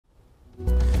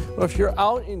Well, if you're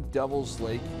out in Devil's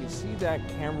Lake, you can see that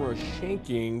camera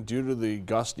shaking due to the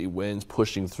gusty winds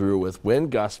pushing through, with wind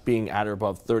gusts being at or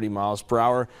above 30 miles per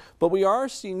hour. But we are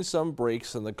seeing some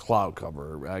breaks in the cloud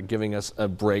cover, giving us a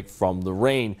break from the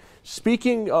rain.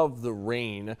 Speaking of the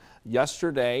rain,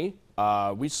 yesterday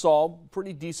we saw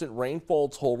pretty decent rainfall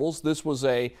totals. This was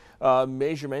a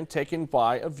measurement taken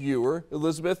by a viewer.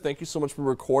 Elizabeth, thank you so much for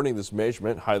recording this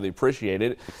measurement. Highly appreciate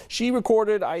it. She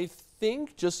recorded, I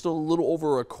think, just a little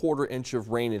over a quarter-inch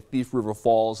of rain at Thief River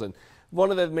Falls. And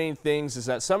one of the main things is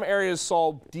that some areas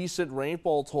saw decent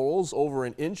rainfall totals, over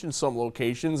an inch in some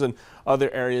locations, and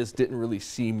other areas didn't really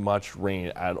see much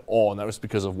rain at all. And that was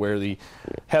because of where the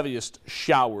heaviest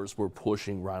showers were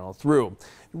pushing right on through.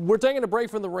 We're taking a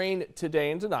break from the rain today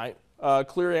and tonight.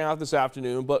 Clearing out this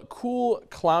afternoon, but cool,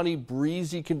 cloudy,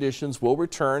 breezy conditions will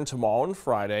return tomorrow and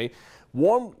Friday.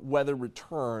 Warm weather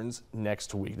returns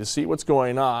next week. To see what's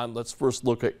going on, let's first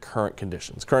look at current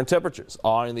conditions. Current temperatures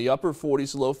are in the upper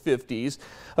 40s to low 50s.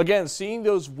 Again, seeing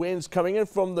those winds coming in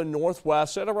from the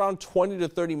northwest at around 20 to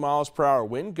 30 miles per hour.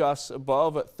 Wind gusts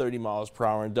above 30 miles per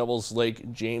hour in Devil's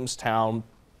Lake, Jamestown,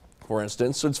 for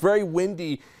instance. So it's very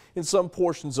windy in some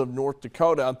portions of North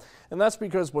Dakota, and that's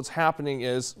because what's happening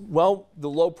is, well, the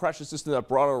low pressure system that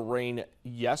brought our rain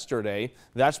yesterday,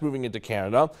 that's moving into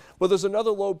Canada, but there's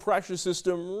another low pressure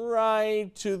system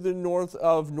right to the north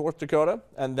of North Dakota,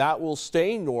 and that will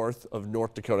stay north of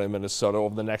North Dakota and Minnesota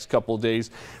over the next couple of days,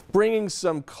 bringing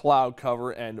some cloud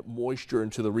cover and moisture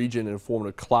into the region in the form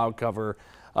of cloud cover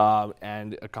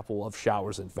and a couple of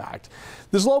showers, in fact.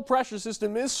 This low pressure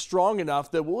system is strong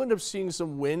enough that we'll end up seeing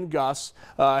some wind gusts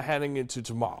heading into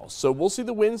tomorrow. So we'll see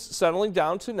the winds settling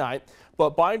down tonight,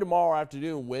 but by tomorrow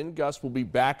afternoon, wind gusts will be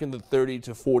back in the 30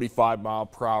 to 45 mile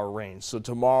per hour range. So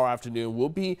tomorrow afternoon will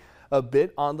be a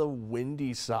bit on the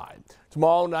windy side.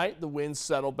 Tomorrow night, the winds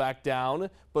settle back down,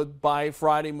 but by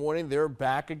Friday morning, they're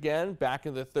back again, back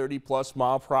in the 30+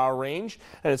 mile per hour range.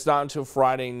 And it's not until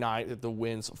Friday night that the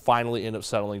winds finally end up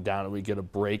settling down and we get a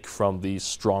break from these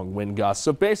strong wind gusts.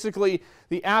 So basically,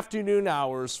 the afternoon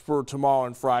hours for tomorrow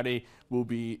and Friday will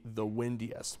be the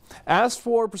windiest. As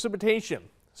for precipitation,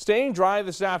 staying dry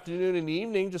this afternoon and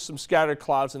evening, just some scattered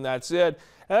clouds, and that's it.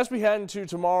 As we head into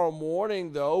tomorrow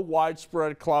morning, though,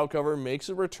 widespread cloud cover makes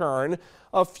a return.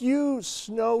 A few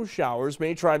snow showers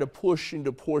may try to push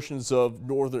into portions of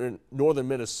northern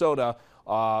Minnesota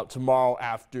tomorrow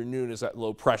afternoon as that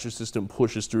low pressure system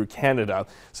pushes through Canada.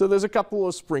 So there's a couple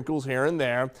of sprinkles here and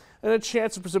there, and a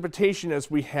chance of precipitation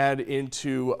as we head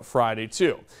into Friday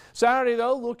too. Saturday,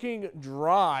 though, looking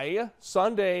dry.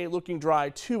 Sunday looking dry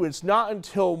too. It's not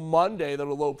until Monday that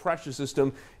a low pressure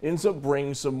system ends up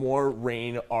bringing some more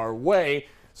rain our way.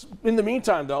 In the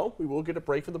meantime, though, we will get a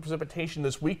break from the precipitation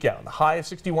this weekend. The high of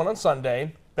 61 on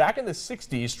Sunday, back in the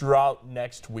 60s throughout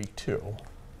next week too.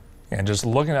 And just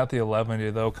looking at the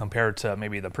 11-day, though, compared to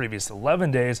maybe the previous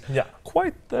 11 days, yeah,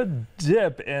 quite the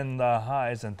dip in the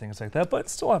highs and things like that, but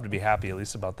still have to be happy at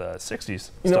least about the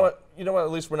 60s. You know what?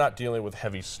 At least we're not dealing with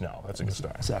heavy snow. That's a good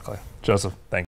start. Exactly. Joseph, thank you.